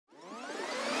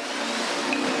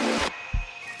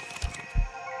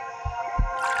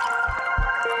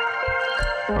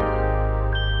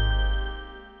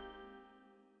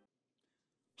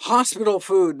hospital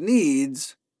food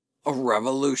needs a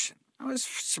revolution. I was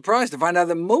surprised to find out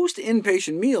that most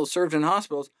inpatient meals served in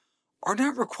hospitals are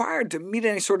not required to meet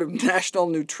any sort of national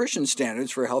nutrition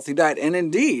standards for a healthy diet, and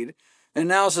indeed,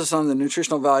 analysis on the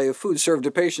nutritional value of food served to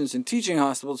patients in teaching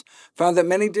hospitals found that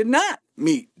many did not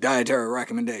meet dietary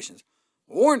recommendations.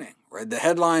 Warning, read the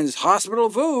headlines, "Hospital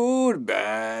food,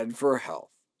 bad for health."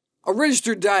 A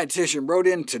registered dietitian wrote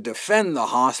in to defend the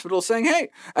hospital, saying,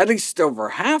 hey, at least over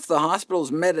half the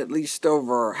hospitals met at least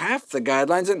over half the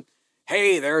guidelines, and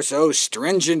hey, they're so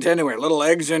stringent anyway, little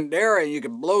eggs and dairy, you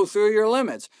can blow through your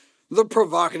limits. The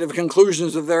provocative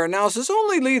conclusions of their analysis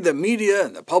only lead the media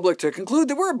and the public to conclude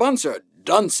that we're a bunch of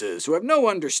dunces who have no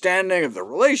understanding of the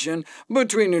relation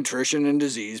between nutrition and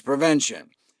disease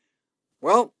prevention.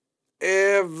 Well,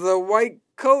 if the white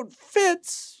coat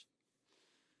fits.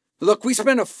 Look, we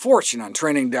spend a fortune on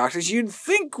training doctors. You'd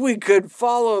think we could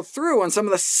follow through on some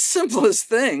of the simplest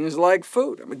things like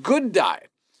food. A good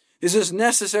diet is as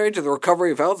necessary to the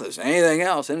recovery of health as anything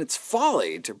else, and it's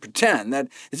folly to pretend that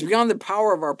it's beyond the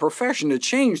power of our profession to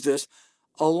change this,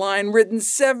 a line written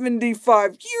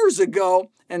 75 years ago,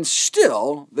 and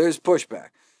still there's pushback.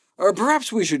 Or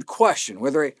perhaps we should question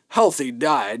whether a healthy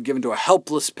diet given to a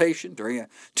helpless patient during a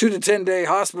 2 to 10-day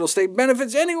hospital stay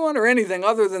benefits anyone or anything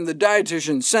other than the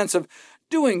dietitian's sense of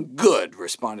doing good,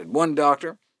 responded one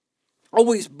doctor.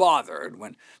 Always bothered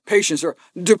when patients are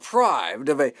deprived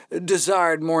of a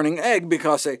desired morning egg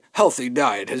because a healthy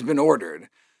diet has been ordered.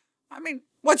 I mean,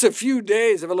 what's a few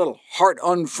days of a little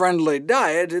heart-unfriendly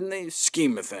diet in the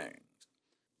scheme of things?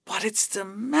 But it's the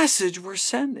message we're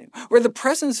sending, where the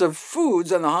presence of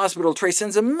foods on the hospital tray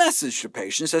sends a message to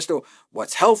patients as to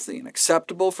what's healthy and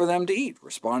acceptable for them to eat,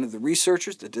 responded the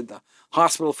researchers that did the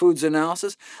hospital foods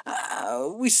analysis.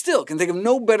 We still can think of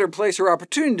no better place or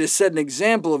opportunity to set an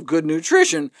example of good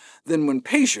nutrition than when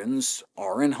patients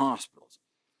are in hospitals.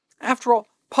 After all,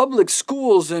 public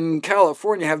schools in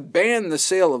California have banned the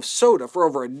sale of soda for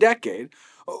over a decade.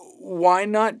 Why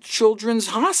not children's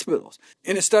hospitals?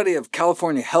 In a study of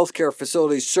California healthcare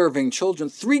facilities serving children,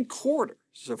 3/4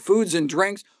 of foods and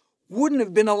drinks wouldn't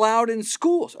have been allowed in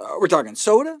schools. We're talking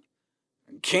soda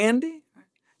and candy.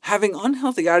 Having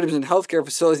unhealthy items in healthcare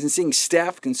facilities and seeing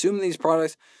staff consume these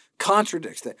products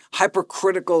contradicts the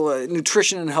hypercritical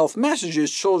nutrition and health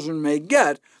messages children may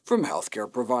get from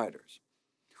healthcare providers.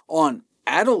 On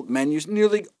adult menus,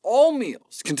 nearly all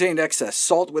meals contained excess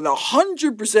salt, with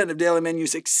 100% of daily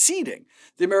menus exceeding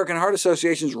the American Heart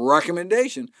Association's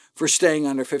recommendation for staying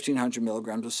under 1,500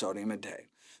 milligrams of sodium a day.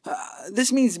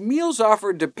 This means meals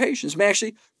offered to patients may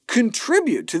actually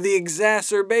contribute to the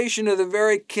exacerbation of the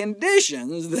very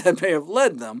conditions that may have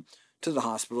led them to the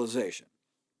hospitalization.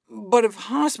 But if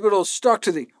hospitals stuck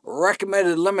to the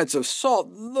recommended limits of salt,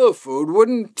 the food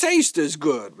wouldn't taste as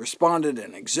good, responded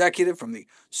an executive from the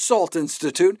Salt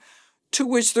Institute, to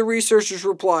which the researchers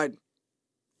replied,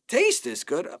 taste is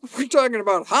good? We're talking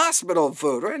about hospital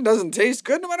food, right? It doesn't taste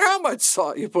good no matter how much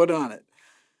salt you put on it.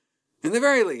 In the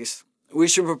very least, we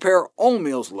should prepare all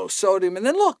meals low sodium, and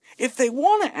then look, if they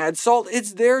want to add salt,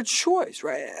 it's their choice,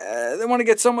 right? They want to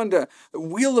get someone to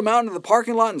wheel them out into the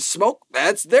parking lot and smoke,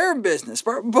 that's their business.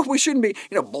 But we shouldn't be,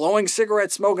 blowing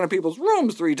cigarette smoke into people's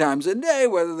rooms 3 times a day,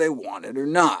 whether they want it or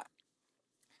not.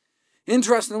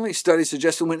 Interestingly, studies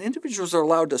suggest that when individuals are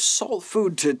allowed to salt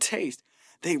food to taste,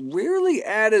 they rarely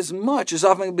add as much as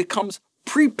often becomes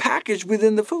prepackaged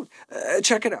within the food.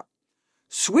 Check it out.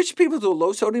 Switch people to a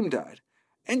low-sodium diet,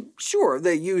 and sure,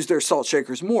 they use their salt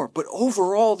shakers more, but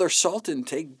overall their salt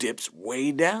intake dips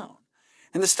way down.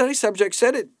 And the study subject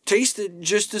said it tasted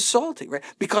just as salty, right?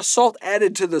 Because salt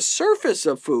added to the surface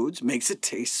of foods makes it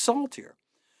taste saltier.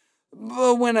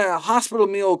 But when a hospital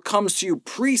meal comes to you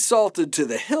pre-salted to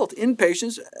the hilt,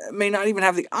 inpatients may not even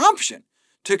have the option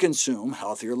to consume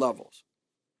healthier levels.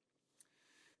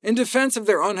 In defense of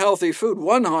their unhealthy food,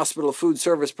 one hospital food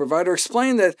service provider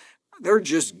explained that they're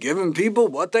just giving people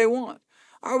what they want.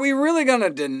 Are we really going to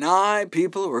deny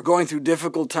people who are going through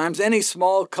difficult times any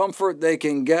small comfort they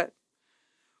can get?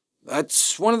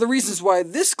 That's one of the reasons why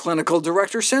this clinical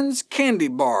director sends candy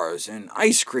bars and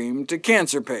ice cream to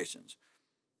cancer patients.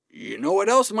 You know what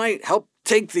else might help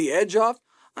take the edge off?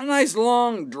 A nice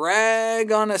long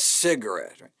drag on a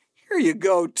cigarette. Here you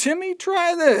go, Timmy,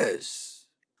 try this.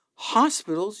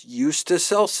 Hospitals used to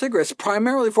sell cigarettes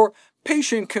primarily for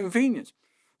patient convenience.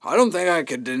 I don't think I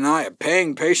could deny a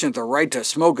paying patient the right to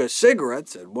smoke a cigarette,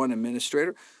 said one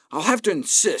administrator. I'll have to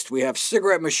insist we have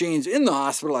cigarette machines in the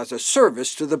hospital as a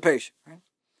service to the patient. Right?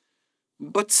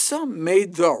 But some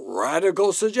made the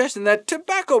radical suggestion that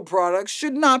tobacco products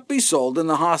should not be sold in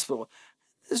the hospital.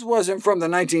 This wasn't from the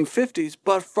 1950s,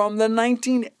 but from the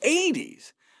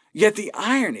 1980s. Yet the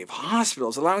irony of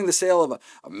hospitals allowing the sale of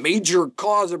a major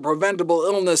cause of preventable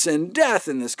illness and death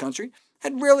in this country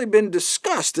had rarely been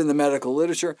discussed in the medical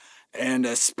literature, and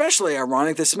especially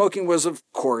ironic that smoking was, of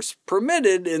course,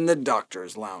 permitted in the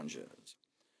doctors' lounges.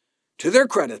 To their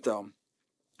credit, though,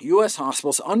 U.S.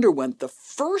 hospitals underwent the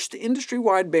first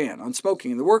industry-wide ban on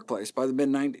smoking in the workplace by the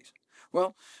mid-90s.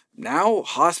 Well, now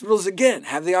hospitals again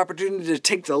have the opportunity to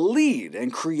take the lead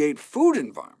and create food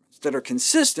environments that are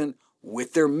consistent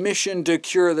with their mission to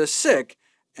cure the sick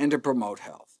and to promote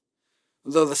health.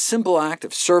 Though the simple act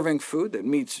of serving food that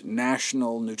meets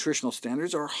national nutritional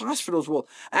standards, our hospitals will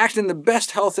act in the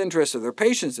best health interests of their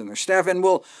patients and their staff, and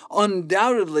will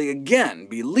undoubtedly again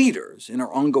be leaders in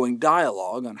our ongoing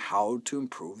dialogue on how to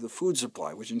improve the food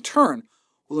supply, which in turn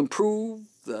will improve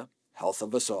the health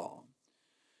of us all.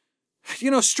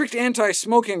 Strict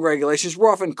anti-smoking regulations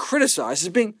were often criticized as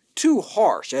being too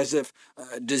harsh, as if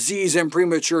disease and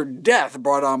premature death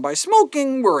brought on by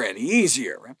smoking were any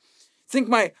easier. Right? Think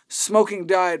my smoking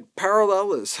diet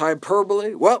parallel is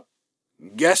hyperbole? Well,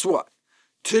 guess what?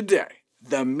 Today,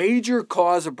 the major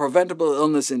cause of preventable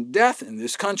illness and death in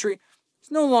this country is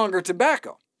no longer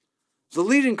tobacco. The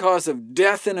leading cause of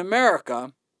death in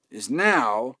America is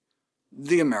now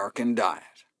the American diet.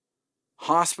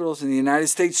 Hospitals in the United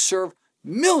States serve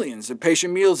millions of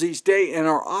patient meals each day and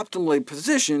are optimally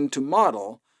positioned to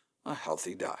model a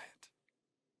healthy diet.